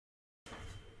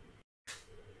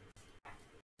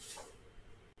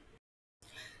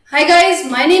Hi guys,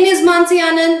 my name is Mansi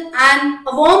and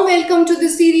a warm welcome to the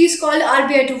series called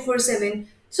RBI 247.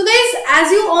 So guys, as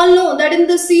you all know that in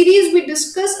the series we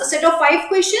discuss a set of 5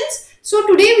 questions. So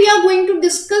today we are going to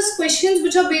discuss questions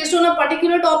which are based on a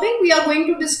particular topic. We are going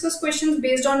to discuss questions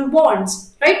based on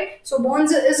bonds, right? So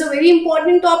bonds is a very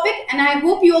important topic and I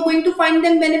hope you are going to find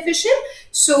them beneficial.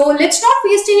 So let's not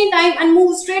waste any time and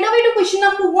move straight away to question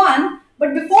number 1.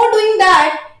 But before doing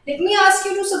that, let me ask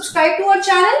you to subscribe to our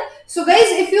channel. So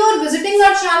guys, if you are visiting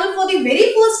our channel for the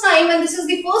very first time and this is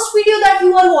the first video that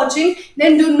you are watching,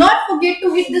 then do not forget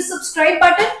to hit this subscribe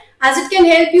button as it can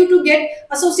help you to get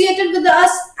associated with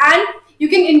us and you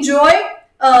can enjoy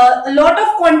a lot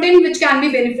of content which can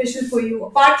be beneficial for you.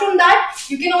 Apart from that,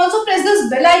 you can also press this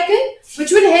bell icon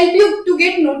which will help you to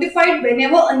get notified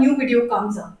whenever a new video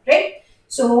comes up, right?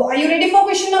 So are you ready for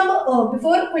question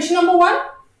number 1?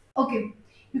 Okay.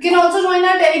 You can also join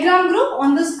our Telegram group.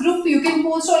 On this group, you can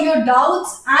post all your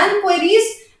doubts and queries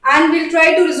and we'll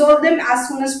try to resolve them as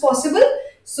soon as possible.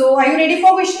 So, are you ready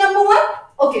for question number 1?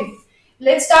 Okay.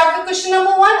 Let's start with question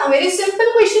number 1. A very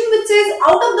simple question which says,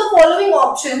 out of the following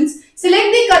options, select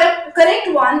the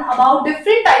correct one about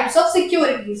different types of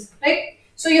securities. Right?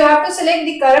 So, you have to select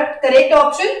the correct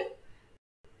option.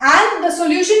 And the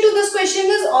solution to this question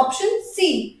is option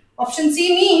C. Option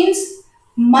C means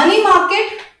money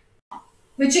market,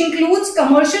 which includes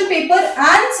commercial paper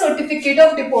and certificate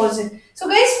of deposit. So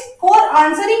guys, for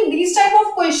answering these type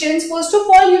of questions, first of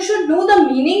all, you should know the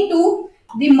meaning to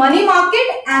the money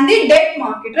market and the debt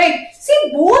market, right?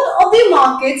 See, both of the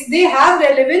markets, they have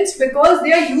relevance because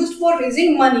they are used for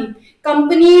raising money.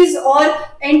 Companies or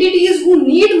entities who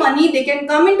need money, they can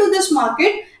come into this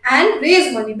market and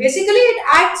raise money. Basically, it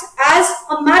acts as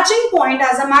a matching point,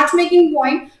 as a matchmaking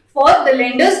point for the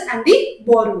lenders and the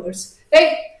borrowers,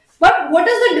 right? But what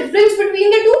is the difference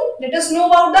between the two? Let us know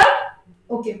about that.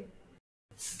 Okay.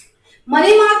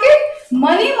 Money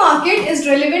market is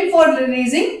relevant for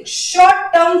raising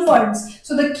short-term funds.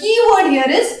 So the key word here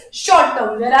is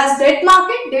short-term, whereas debt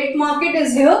market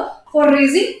is here for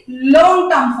raising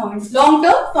long-term funds.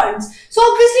 So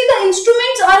obviously the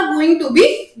instruments are going to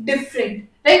be different,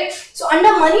 right? So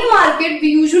under money market, we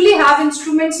usually have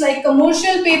instruments like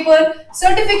commercial paper,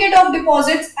 certificate of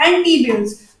deposits and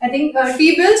T-bills. I think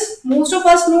T-bills, most of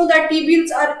us know that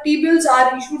T-bills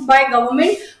are issued by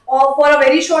government or for a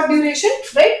very short duration,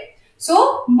 right?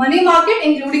 So money market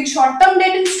including short-term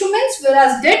debt instruments,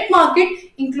 whereas debt market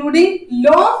including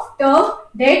long-term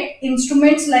debt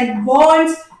instruments like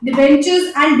bonds,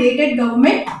 debentures and dated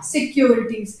government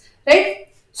securities, right?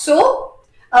 So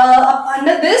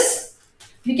under this,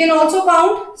 we can also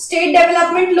count state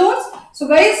development loans. So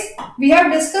guys, we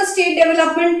have discussed state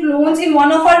development loans in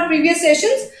one of our previous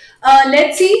sessions.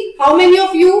 Let's see how many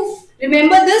of you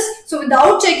remember this. So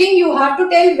without checking, you have to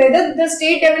tell whether the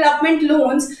state development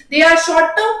loans, they are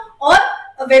short term or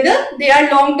whether they are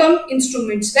long term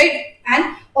instruments, right?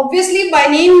 And obviously by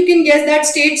name you can guess that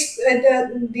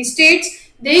the states,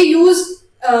 they use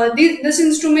this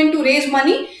instrument to raise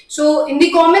money. So in the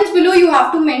comments below, you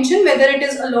have to mention whether it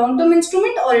is a long term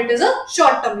instrument or it is a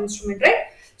short term instrument, right?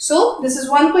 So this is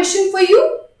one question for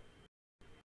you.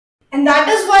 And that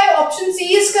is why option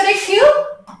C is correct here,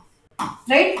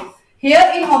 right?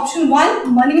 Here in option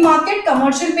 1, money market,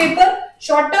 commercial paper,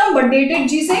 short term but dated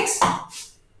G6,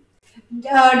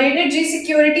 dated G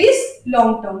securities,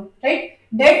 long term, right?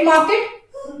 Debt market,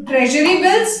 treasury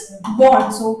bills,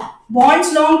 bonds. So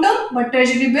bonds long term but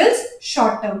treasury bills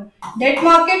short term. Debt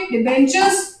market,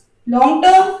 debentures, long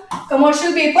term,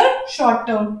 commercial paper, short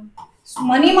term. So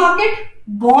money market,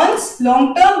 bonds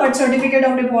long term but certificate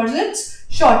of deposits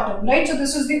short term, right? So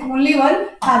this is the only one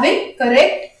having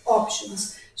correct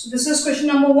options. So this is question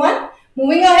number 1.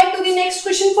 Moving ahead to the next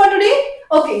question for today.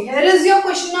 Okay, here is your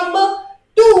question number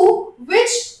 2, which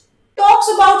talks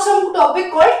about some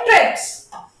topic called TREPS.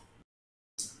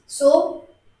 So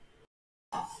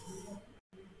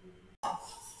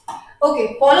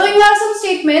okay, following are some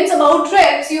statements about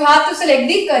TREPS. You have to select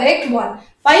the correct one.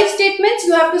 5 statements,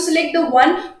 you have to select the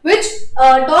one which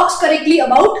talks correctly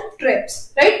about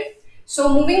TREPS, right?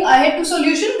 So moving ahead to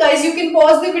solution, guys, you can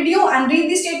pause the video and read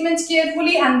the statements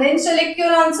carefully and then select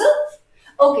your answer.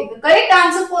 Okay, the correct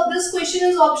answer for this question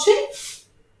is option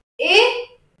A.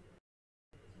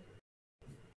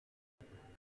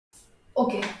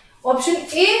 Okay, option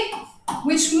A,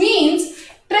 which means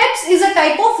TREPS is a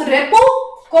type of repo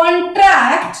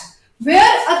contract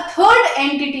where a third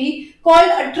entity called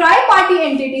a tri-party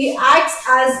entity acts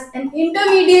as an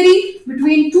intermediary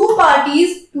between two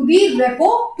parties to the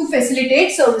repo to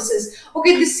facilitate services.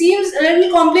 Okay, this seems a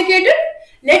little complicated.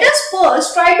 Let us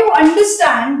first try to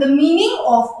understand the meaning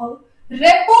of a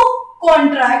repo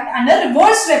contract and a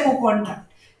reverse repo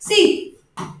contract. See,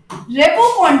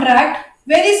 repo contract,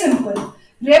 very simple.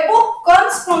 Repo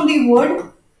comes from the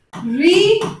word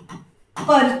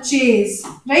repurchase,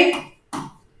 right?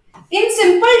 In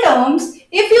simple terms,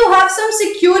 if you have some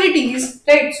securities,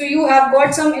 right, so you have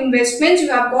got some investments, you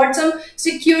have got some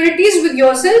securities with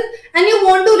yourself and you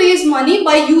want to raise money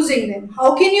by using them.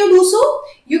 How can you do so?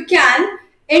 You can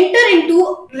enter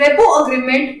into repo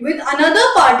agreement with another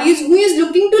parties who is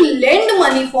looking to lend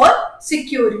money for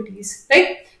securities,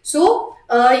 right? So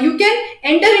you can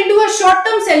enter into a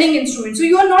short-term selling instrument. So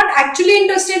you are not actually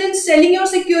interested in selling your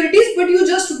securities, but you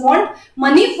just want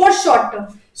money for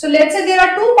short-term. So let's say there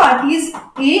are two parties,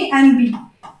 A and B.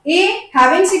 A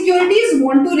having securities,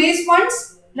 want to raise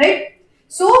funds, right?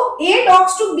 So A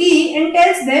talks to B and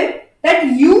tells them that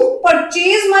you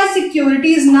purchase my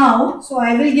securities now. So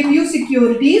I will give you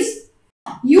securities.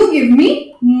 You give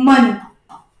me money,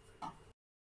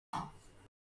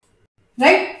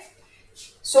 right?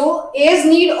 So A's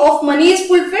need of money is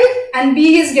fulfilled and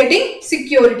B is getting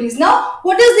securities. Now,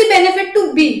 what is the benefit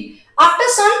to B? After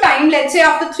some time, let's say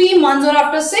after 3 months or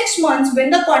after 6 months, when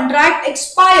the contract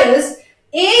expires,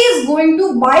 A is going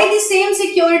to buy the same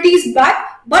securities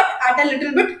back but at a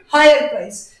little bit higher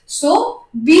price. So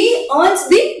B earns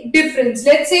the difference.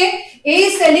 Let's say A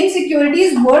is selling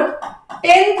securities worth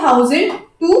 10,000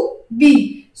 to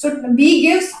B. So B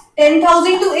gives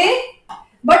 10,000 to A.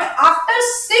 But after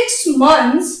 6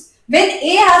 months, when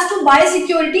A has to buy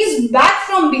securities back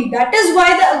from B, that is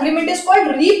why the agreement is called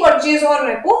repurchase or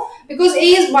repo, because A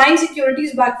is buying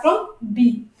securities back from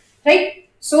B, right?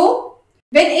 So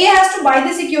when A has to buy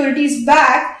the securities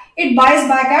back, it buys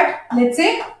back at, let's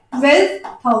say,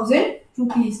 12,000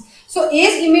 rupees. So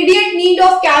A's immediate need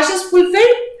of cash is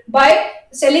fulfilled by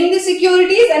selling the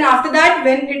securities, and after that,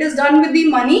 when it is done with the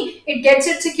money, it gets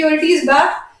its securities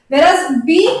back. Whereas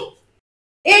B,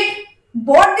 it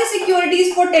bought the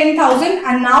securities for 10,000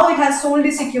 and now it has sold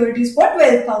the securities for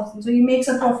 12,000. So he makes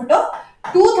a profit of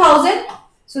 2,000.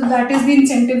 So that is the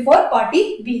incentive for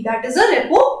party B. That is a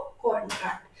repo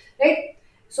contract, right?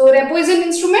 So repo is an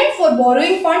instrument for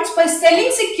borrowing funds by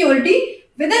selling security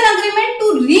with an agreement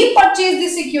to repurchase the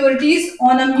securities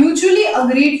on a mutually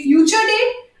agreed future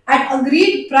date at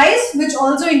agreed price, which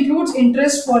also includes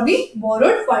interest for the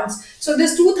borrowed funds. So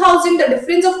this 2,000, the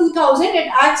difference of 2,000, it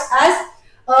acts as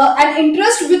an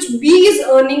interest which B is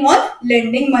earning on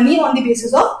lending money on the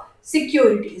basis of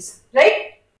securities,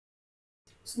 right?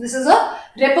 So this is a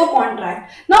repo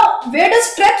contract. Now, where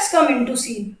does TREPS come into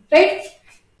scene, right?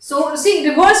 So see,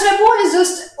 reverse repo is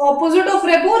just opposite of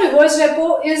repo. Reverse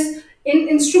repo is an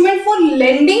instrument for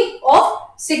lending of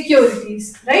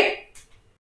securities, right?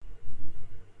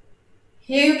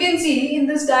 Here you can see in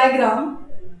this diagram,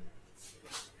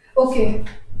 okay,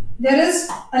 there is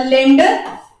a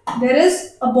lender, there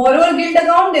is a borrower guilt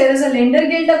account, there is a lender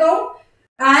guilt account,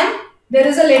 and there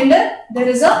is a lender, there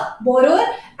is a borrower,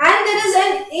 and there is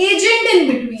an agent in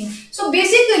between. So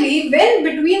basically, when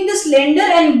between this lender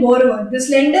and borrower, this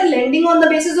lender lending on the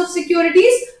basis of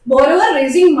securities, borrower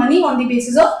raising money on the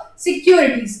basis of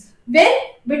securities, when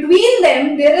between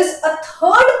them there is a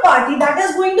third party that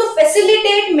is going to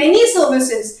facilitate many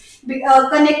services,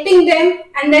 connecting them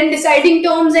and then deciding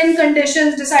terms and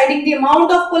conditions, deciding the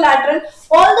amount of collateral,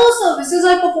 all those services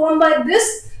are performed by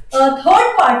this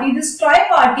third party, this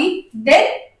tri-party, then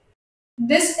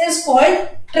this is called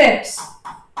TREPS,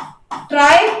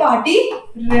 tri-party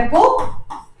repo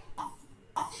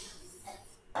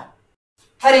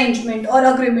arrangement or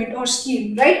agreement or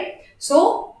scheme, right?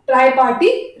 So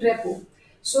tri-party repo.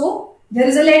 So there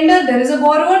is a lender, there is a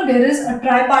borrower, there is a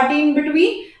tri-party in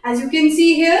between. As you can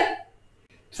see here,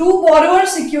 through borrower,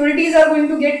 securities are going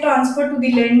to get transferred to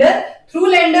the lender.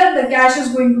 Through lender, the cash is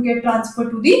going to get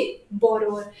transferred to the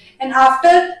borrower. And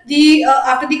after the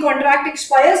contract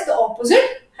expires, the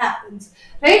opposite happens,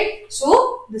 right?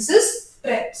 So this is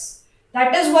TREPS.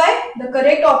 That is why the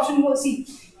correct option was C.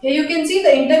 Here you can see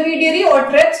the intermediary or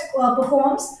TREPS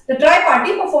the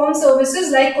tri-party performs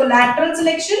services like collateral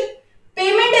selection,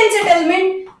 payment and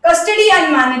settlement, custody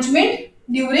and management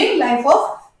during life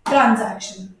of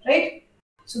transaction, right?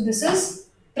 So this is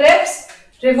TREPS,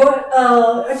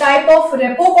 a type of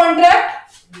repo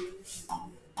contract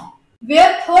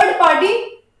where third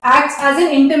party acts as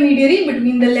an intermediary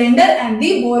between the lender and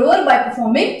the borrower by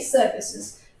performing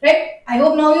services, right? I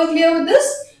hope now you're clear with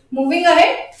this. Moving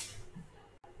ahead.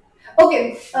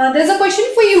 Okay, there's a question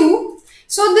for you.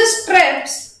 So this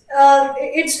TREPS,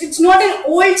 it's not an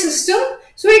old system,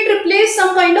 so it replaced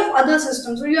some kind of other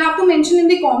system. So you have to mention in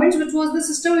the comments which was the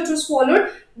system which was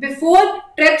followed before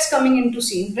TREPS coming into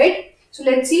scene, right? So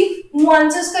let's see who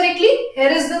answers correctly. Here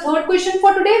is the third question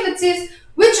for today, which says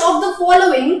which of the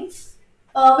following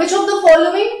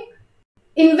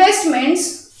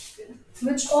investments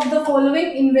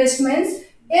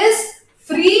is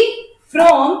free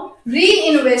from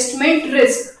reinvestment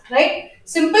risk, right?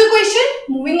 Simple question.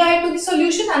 Moving ahead to the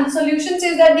solution, and the solution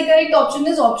says that the correct option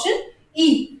is option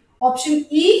E. Option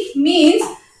E means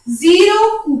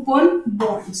zero coupon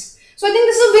bonds. So I think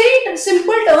this is a very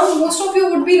simple term. Most of you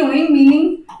would be knowing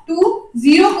meaning to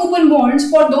zero coupon bonds.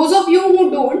 For those of you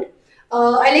who don't,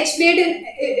 I'll explain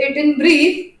it in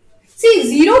brief. See,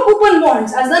 zero coupon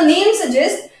bonds, as the name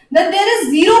suggests, that there is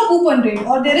zero coupon rate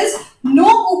or there is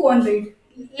no coupon rate.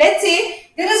 Let's say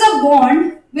there is a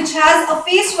bond which has a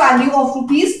face value of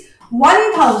rupees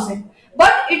 1000,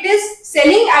 but it is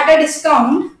selling at a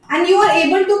discount and you are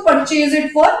able to purchase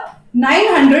it for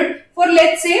 900 for,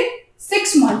 let's say,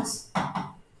 6 months.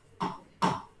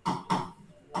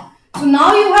 So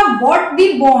now you have bought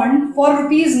the bond for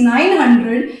rupees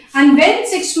 900, and when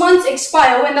 6 months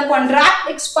expire, when the contract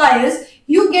expires,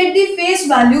 you get the face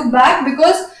value back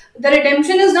because the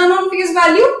redemption is done on face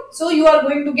value. So you are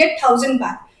going to get 1000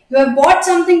 back. You have bought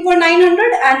something for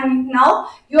 900 and now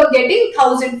you are getting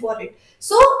 1000 for it.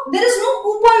 So there is no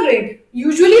coupon rate.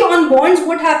 Usually on bonds,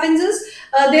 what happens is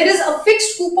there is a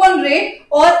fixed coupon rate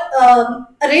or a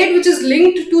rate which is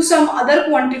linked to some other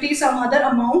quantity, some other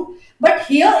amount. But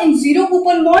here in zero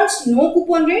coupon bonds, no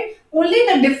coupon rate, only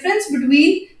the difference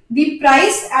between the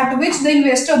price at which the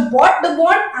investor bought the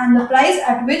bond and the price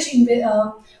at which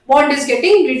bond is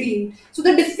getting redeemed. So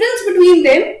the difference between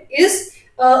them is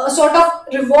a sort of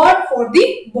reward for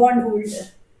the bondholder,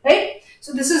 right?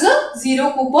 So this is a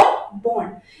zero coupon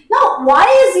bond. Now, why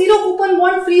is zero coupon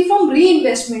bond free from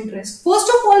reinvestment risk? First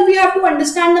of all, we have to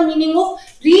understand the meaning of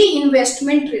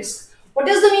reinvestment risk. What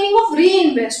is the meaning of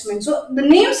reinvestment? So the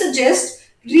name suggests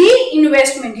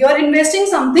reinvestment. You are investing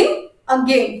something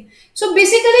again. So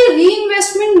basically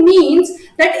reinvestment means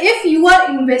that if you are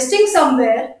investing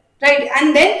somewhere, right,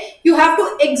 and then you have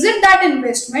to exit that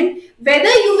investment, whether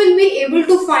you will be able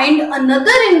to find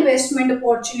another investment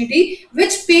opportunity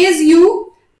which pays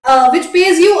you a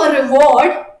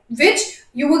reward which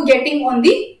you were getting on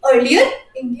the earlier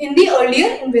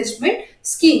investment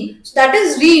scheme. So that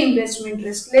is reinvestment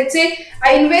risk. Let's say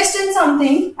I invest in some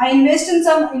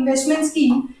investment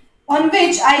scheme on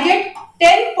which I get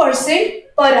 10%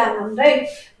 per annum, right?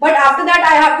 But after that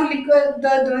I have to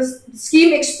the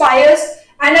scheme expires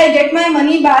and I get my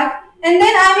money back, and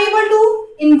then I'm able to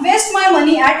invest my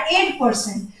money at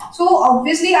 8%. So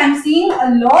obviously I'm seeing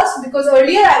a loss because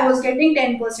earlier I was getting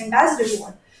 10% as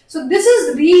reward. So this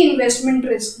is reinvestment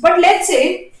risk. But let's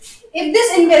say if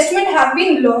this investment have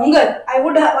been longer, I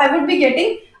would be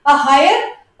getting a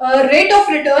higher rate of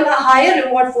return, a higher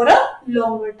reward for a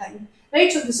longer time,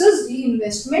 right? So this is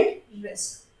reinvestment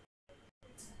risk.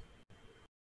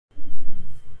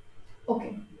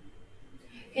 Okay.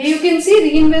 Here you can see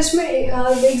reinvestment,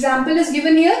 the example is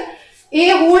given here.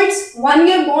 A holds 1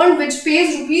 year bond which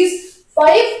pays rupees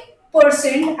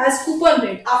 5% as coupon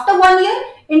rate. After 1 year,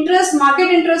 market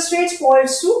interest rates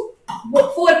falls to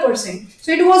 4%.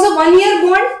 So it was a 1 year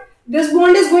bond. This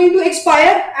bond is going to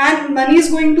expire and money is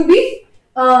going to be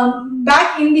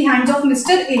back in the hands of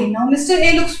Mr. A. Now Mr.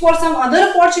 A looks for some other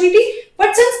opportunity,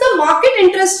 but since the market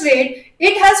interest rate,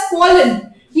 it has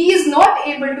fallen, he is not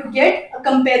able to get a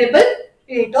comparable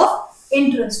rate of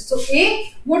interest. So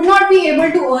A would not be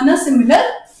able to earn a similar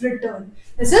return.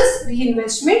 This is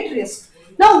reinvestment risk.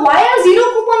 Now why are zero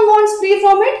coupon bonds free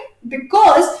from it?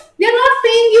 Because they are not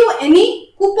paying you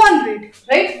any coupon rate,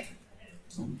 right?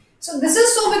 So this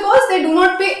is so because they do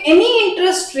not pay any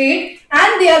interest rate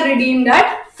and they are redeemed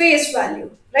at face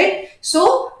value, right?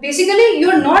 So basically you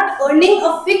are not earning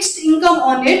a fixed income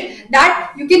on it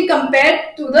that you can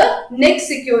compare to the next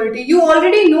security. You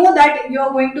already know that you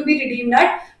are going to be redeemed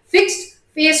at fixed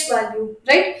face value,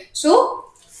 right? So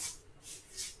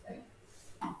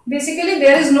basically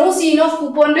there is no scene of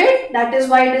coupon rate, that is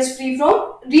why it is free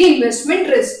from reinvestment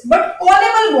risk. But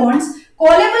callable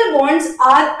bonds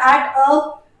are at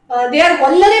they are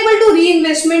vulnerable to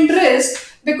reinvestment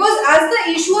risk because as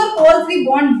the issuer calls the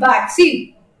bond back.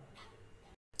 See,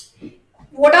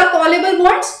 what are callable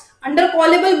bonds? Under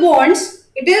callable bonds,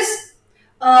 it is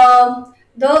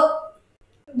the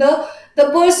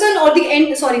person or the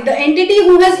entity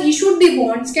who has issued the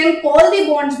bonds can call the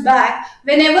bonds back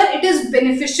whenever it is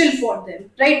beneficial for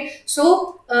them, right?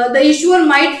 So the issuer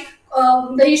might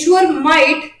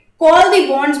call the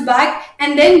bonds back,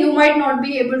 and then you might not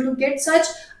be able to get such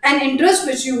an interest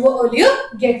which you were earlier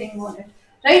getting on it,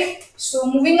 right? So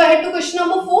moving ahead to question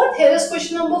number 4. Here is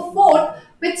question number 4,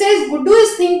 which says Guddu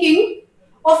is thinking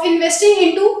of investing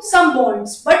into some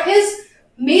bonds, but his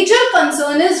major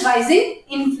concern is rising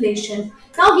inflation.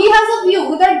 Now he has a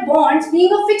view that bonds,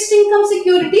 being a fixed income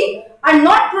security, are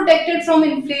not protected from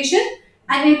inflation,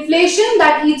 and inflation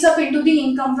that eats up into the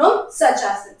income from such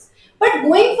assets. But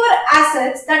going for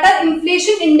assets that are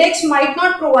inflation indexed might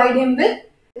not provide him with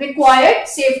required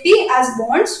safety as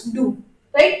bonds do,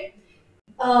 right?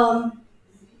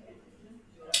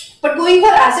 But going for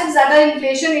assets that are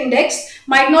inflation indexed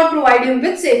might not provide him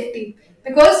with safety,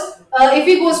 because if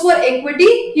he goes for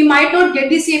equity, he might not get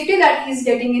the safety that he is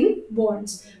getting in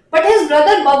bonds. But his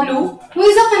brother Bablu, who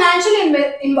is a financial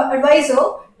advisor,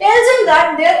 tells him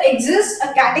that there exists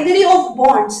a category of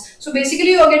bonds. So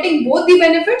basically, you are getting both the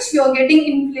benefits. You are getting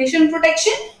inflation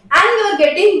protection, and you are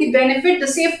getting the benefit, the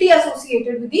safety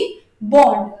associated with the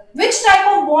bond. Which type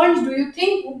of bonds do you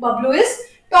think Bablu is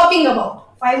talking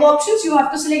about? 5 options, you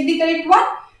have to select the correct one.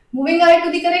 Moving ahead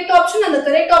to the correct option, and the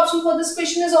correct option for this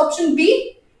question is option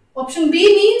B. Option B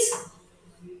means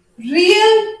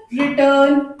real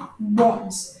return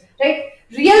bonds, right?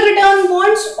 Real return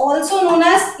bonds, also known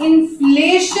as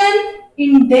inflation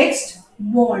indexed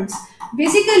bonds.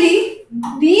 Basically,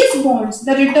 these bonds,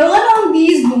 the return on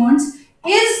these bonds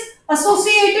is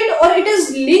associated, or it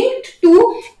is linked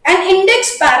to an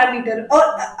index parameter, or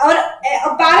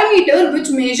a parameter which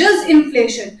measures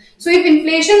inflation. So if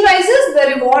inflation rises,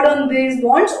 the reward on these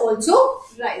bonds also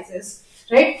rises,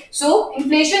 right? So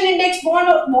inflation index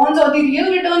bonds or the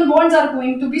real return bonds are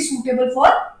going to be suitable for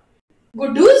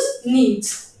Guddu's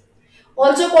needs.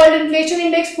 Also called inflation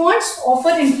index bonds,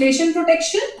 offer inflation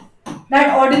protection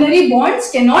that ordinary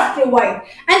bonds cannot provide.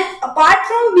 And apart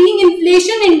from being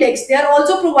inflation indexed, they are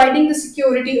also providing the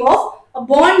security of a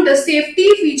bond, the safety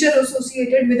feature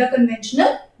associated with a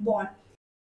conventional bond.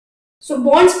 So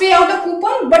bonds pay out a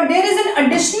coupon, but there is an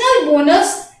additional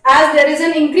bonus as there is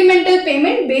an incremental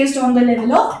payment based on the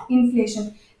level of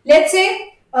inflation. Let's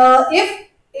say if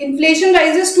inflation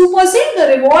rises 2%,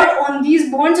 the reward on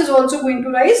these bonds is also going to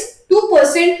rise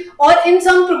 2% or in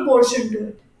some proportion to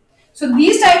it. So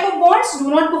these type of bonds do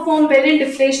not perform well in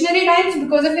deflationary times,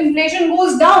 because if inflation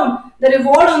goes down, the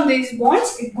reward on these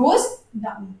bonds, it goes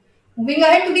down. Moving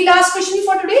ahead to the last question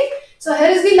for today. So here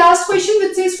is the last question,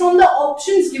 which says, from the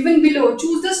options given below,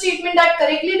 choose the statement that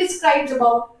correctly describes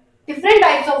about different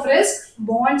types of risk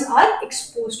bonds are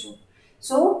exposed to.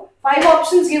 So 5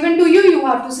 options given to you, you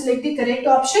have to select the correct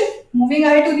option. Moving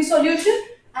ahead to the solution,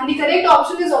 and the correct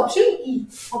option is option E.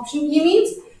 Option E means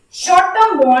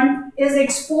short-term bond is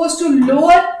exposed to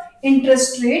lower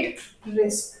interest rate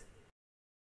risk.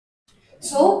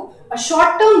 So a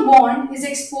short-term bond is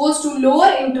exposed to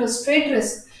lower interest rate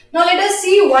risk. Now let us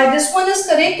see why this one is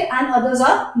correct and others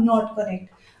are not correct.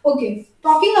 Okay,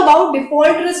 talking about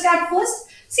default risk at first.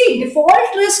 See,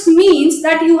 default risk means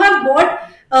that you have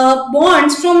bought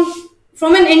bonds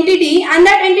from an entity, and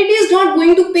that entity is not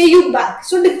going to pay you back.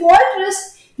 So default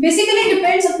risk basically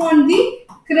depends upon the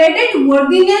credit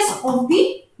worthiness of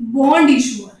the bond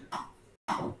issuer,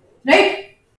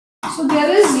 right? So there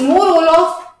is no role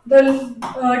of the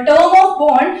term of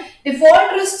bond.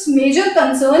 Default risk's major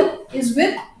concern is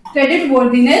with credit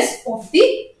worthiness of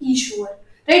the issuer,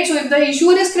 right? So if the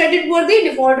issuer is credit worthy,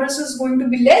 default risk is going to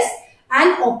be less,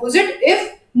 and opposite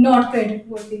if not credit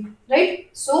worthy, right?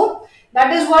 So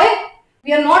that is why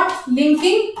we are not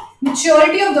linking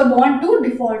maturity of the bond to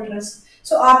default risk.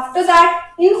 So after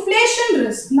that, inflation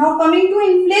risk. Now coming to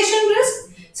inflation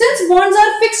risk, since bonds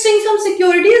are fixed income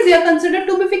securities, they are considered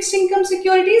to be fixed income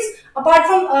securities. Apart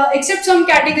from except some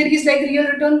categories like real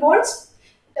return bonds,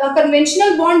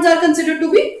 conventional bonds are considered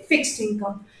to be fixed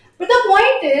income. But the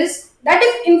point is that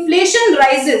if inflation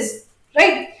rises,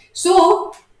 right?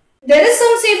 So there is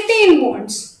some safety in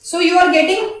bonds. So you are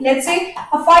getting, let's say,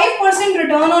 a 5%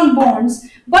 return on bonds,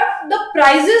 but the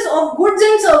prices of goods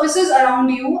and services around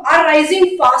you are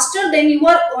rising faster than you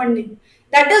are earning.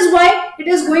 That is why it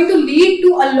is going to lead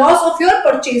to a loss of your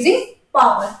purchasing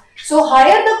power. So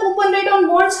higher the coupon rate on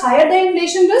bonds, higher the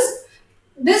inflation risk.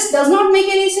 This does not make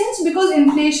any sense, because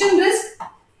inflation risk,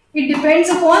 it depends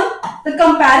upon the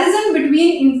comparison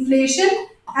between inflation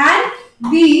and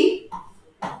the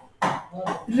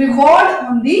reward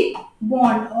on the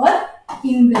bond or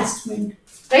investment,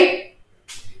 right?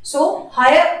 So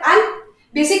higher, and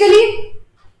basically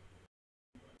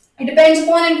it depends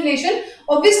upon inflation.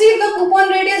 Obviously, if the coupon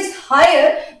rate is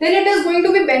higher, then it is going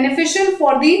to be beneficial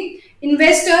for the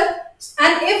investor,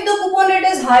 and if the coupon rate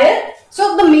is higher,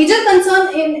 so the major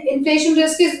concern in inflation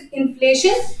risk is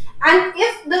inflation, and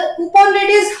if the coupon rate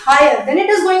is higher, then it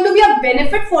is going to be a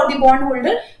benefit for the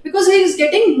bondholder, because he is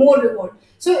getting more reward.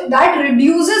 So that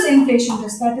reduces inflation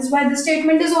risk. That is why this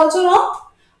statement is also wrong.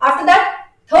 After that,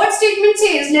 Third statement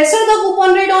says lesser the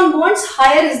coupon rate on bonds,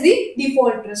 higher is the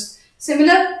default risk.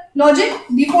 Similar logic,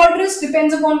 default risk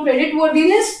depends upon credit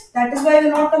worthiness. That is why we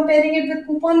are not comparing it with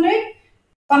coupon rate.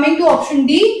 Coming to option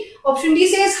D. Option D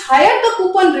says higher the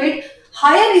coupon rate,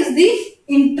 higher is the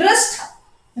interest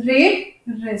rate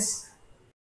risk.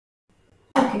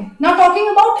 Okay, now talking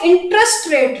about interest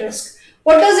rate risk.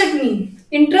 What does it mean?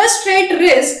 Interest rate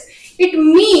risk, it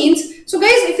means, so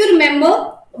guys, if you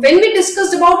remember, when we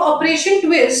discussed about Operation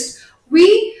Twist,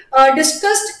 we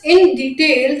discussed in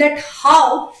detail that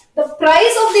how the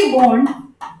price of the bond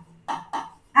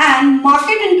and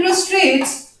market interest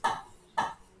rates,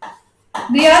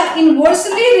 they are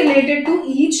inversely related to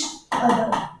each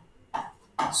other.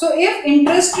 So if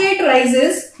interest rate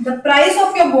rises, the price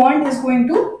of your bond is going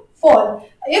to fall.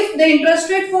 If the interest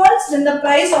rate falls, then the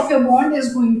price of your bond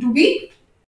is going to be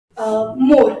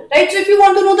more, right? So if you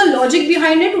want to know the logic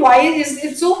behind it, why is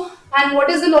it so, and what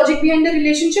is the logic behind the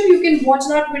relationship, you can watch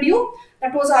that video.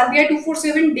 That was RBI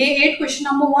 247 day 8 question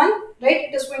number 1, right?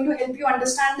 It is going to help you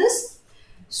understand this.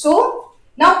 So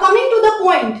now coming to the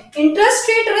point, interest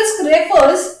rate risk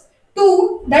refers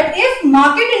to that if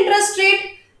market interest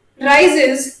rate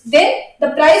rises, then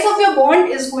the price of your bond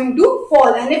is going to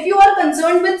fall, and if you are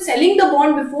concerned with selling the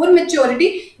bond before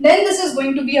maturity, then this is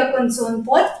going to be a concern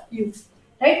for you,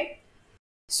 right?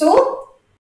 So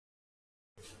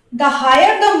the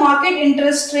higher the market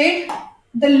interest rate,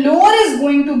 the lower is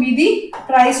going to be the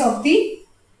price of the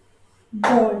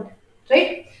bond,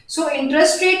 right? So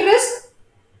interest rate risk,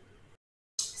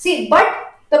 see,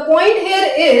 but the point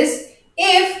here is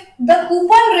if the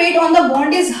coupon rate on the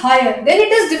bond is higher, then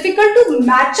it is difficult to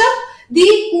match up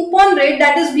the coupon rate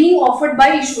that is being offered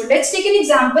by issuer. Let's take an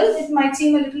example. It might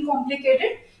seem a little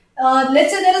complicated.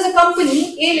 Let's say there is a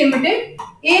company A Limited.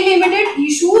 A Limited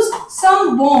issues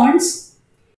some bonds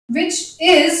which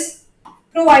is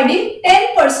providing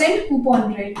 10%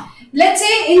 coupon rate. Let's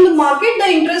say in the market the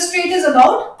interest rate is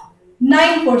about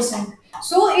 9%.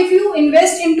 So if you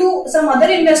invest into some other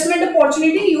investment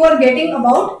opportunity, you are getting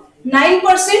about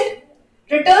 9%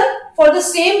 return for the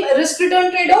same risk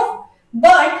return trade-off.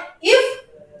 But if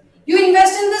you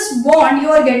invest in this bond, you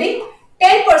are getting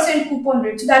 10% coupon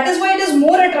rate. So that is why it is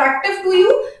more attractive to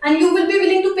you and you will be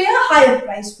willing to pay a higher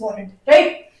price for it,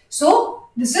 right? So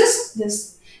this is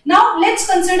this. Now let's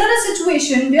consider a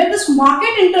situation where this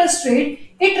market interest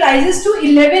rate, it rises to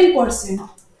 11%.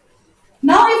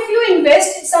 Now if you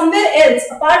invest somewhere else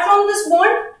apart from this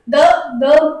bond,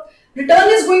 the return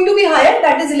is going to be higher,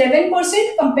 that is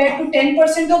 11% compared to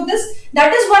 10% of this.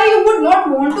 That is why you would not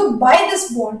want to buy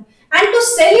this bond, and to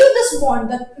sell you this bond,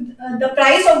 the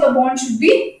price of the bond should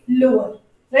be lower,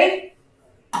 right?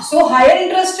 So higher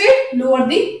interest rate, lower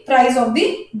the price of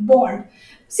the bond.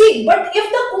 See, but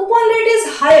if the coupon rate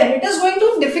is higher, it is going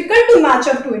to be difficult to match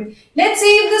up to it. Let's say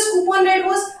if this coupon rate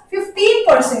was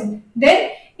 15%,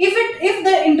 then if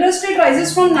the interest rate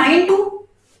rises from 9 to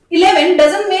 11,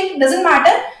 doesn't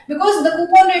matter, because the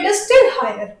coupon rate is still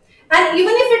higher. And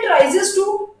even if it rises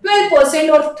to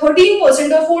 12% or 13%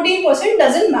 or 14%,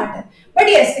 doesn't matter. But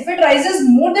yes, if it rises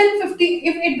more than 50,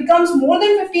 if it becomes more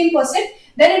than 15%,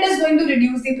 then it is going to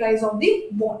reduce the price of the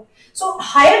bond. So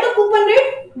higher the coupon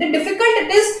rate, the difficult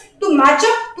it is to match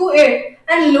up to it,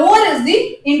 and lower is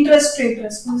the interest rate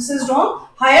risk. This is wrong.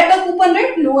 Higher the coupon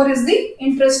rate, lower is the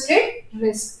interest rate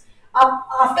risk.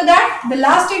 After that, the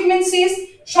last statement says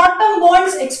short-term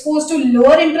bonds exposed to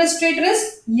lower interest rate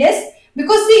risk. Yes,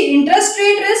 because the interest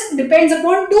rate risk depends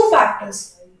upon two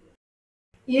factors.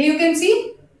 Here you can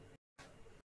see.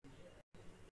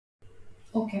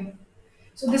 Okay.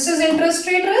 So this is interest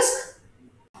rate risk.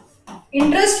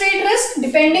 Interest rate risk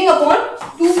depending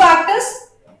upon two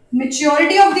factors: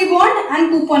 maturity of the bond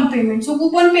and coupon payment. So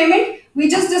coupon payment, we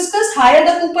just discussed, higher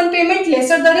the coupon payment,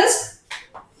 lesser the risk.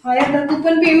 Higher the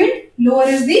coupon payment, lower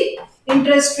is the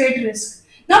interest rate risk.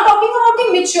 Now talking about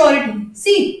the maturity.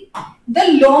 See,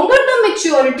 the longer the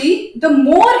maturity, the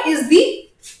more is the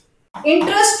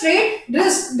interest rate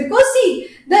risk, because see,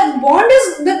 the bond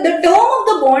is the term of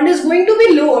the bond is going to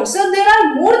be lower, so there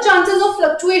are more chances of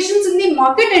fluctuations in the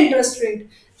market interest rate,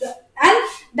 and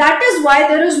that is why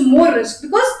there is more risk,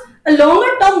 because a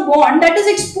longer term bond that is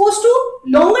exposed to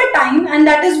longer time, and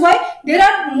that is why there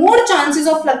are more chances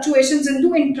of fluctuations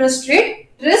into interest rate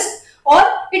risk, or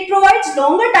it provides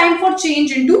longer time for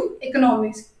change into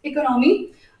economic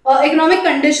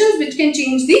conditions which can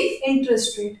change the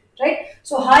interest rate, right?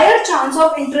 So higher chance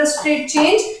of interest rate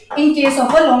change in case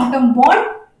of a long-term bond,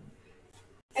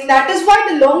 and that is why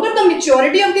the longer the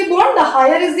maturity of the bond, the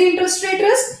higher is the interest rate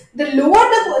risk. The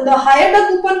higher the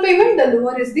coupon payment, the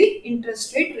lower is the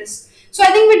interest rate risk. So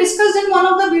I think we discussed in one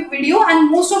of the video, and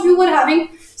most of you were having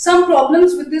some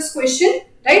problems with this question,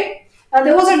 right?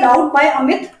 There was a doubt by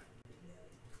Amit.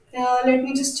 Let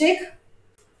me just check.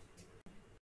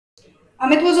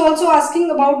 Amit was also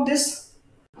asking about this.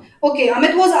 Okay,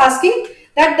 Amit was asking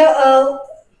that the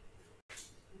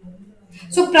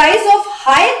so price of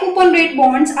high coupon rate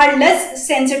bonds are less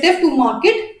sensitive to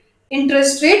market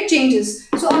interest rate changes.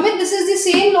 So Amit, this is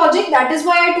the same logic. That is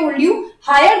why I told you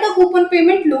higher the coupon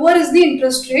payment, lower is the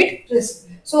interest rate risk.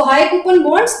 So high coupon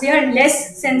bonds, they are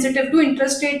less sensitive to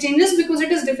interest rate changes because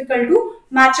it is difficult to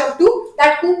match up to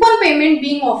that coupon payment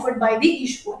being offered by the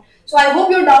issuer. So I hope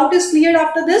your doubt is cleared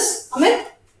after this, Amit.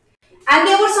 And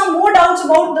there were some more doubts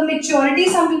about the maturity.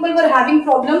 Some people were having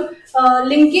problem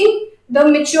linking the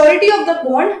maturity of the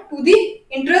bond to the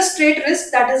interest rate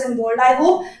risk that is involved. I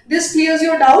hope this clears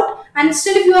your doubt. And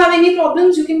still, if you have any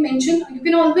problems, you can mention. You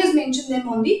can always mention them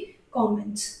on the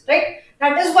comments, right?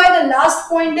 That is why the last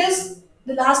point is,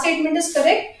 the last statement is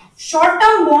correct.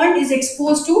 Short-term bond is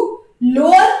exposed to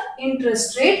lower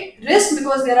interest rate risk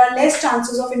because there are less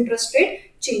chances of interest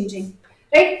rate changing.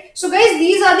 Right. So guys,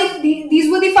 these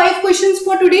were the 5 questions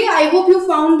for today. I hope you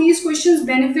found these questions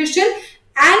beneficial,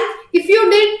 and if you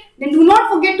did, then do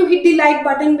not forget to hit the like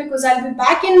button because I'll be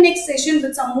back in next session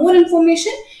with some more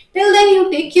information. Till then, you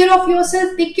take care of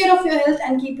yourself, take care of your health,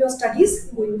 and keep your studies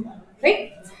going on.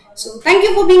 Right. So thank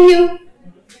you for being here.